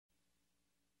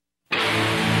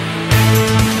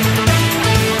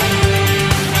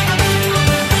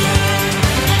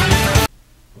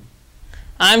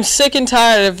I'm sick and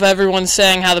tired of everyone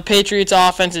saying how the Patriots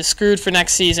offense is screwed for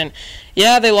next season.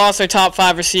 Yeah, they lost their top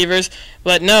 5 receivers,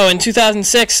 but no, in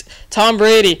 2006, Tom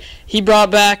Brady, he brought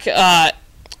back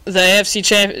them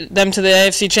to the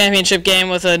AFC Championship game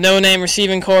with a no-name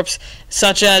receiving corps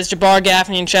such as Jabbar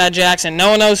Gaffney and Chad Jackson.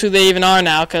 No one knows who they even are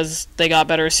now because they got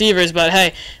better receivers, but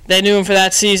hey, they knew him for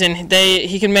that season.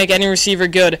 He can make any receiver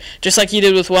good, just like he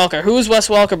did with Welker. Who was Wes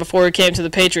Welker before he came to the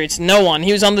Patriots? No one.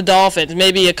 He was on the Dolphins,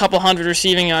 maybe a couple hundred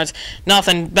receiving yards.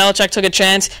 Nothing. Belichick took a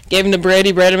chance, gave him to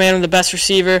Brady. Brady made him the best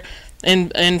receiver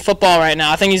in football right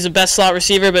now. I think he's the best slot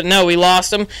receiver, but no, we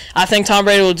lost him. I think Tom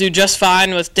Brady will do just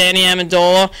fine with Danny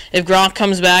Amendola. If Gronk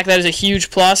comes back, that is a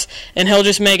huge plus, and he'll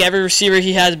just make every receiver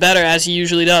he has better, as he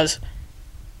usually does.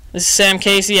 This is Sam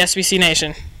Casey, SBC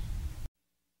Nation.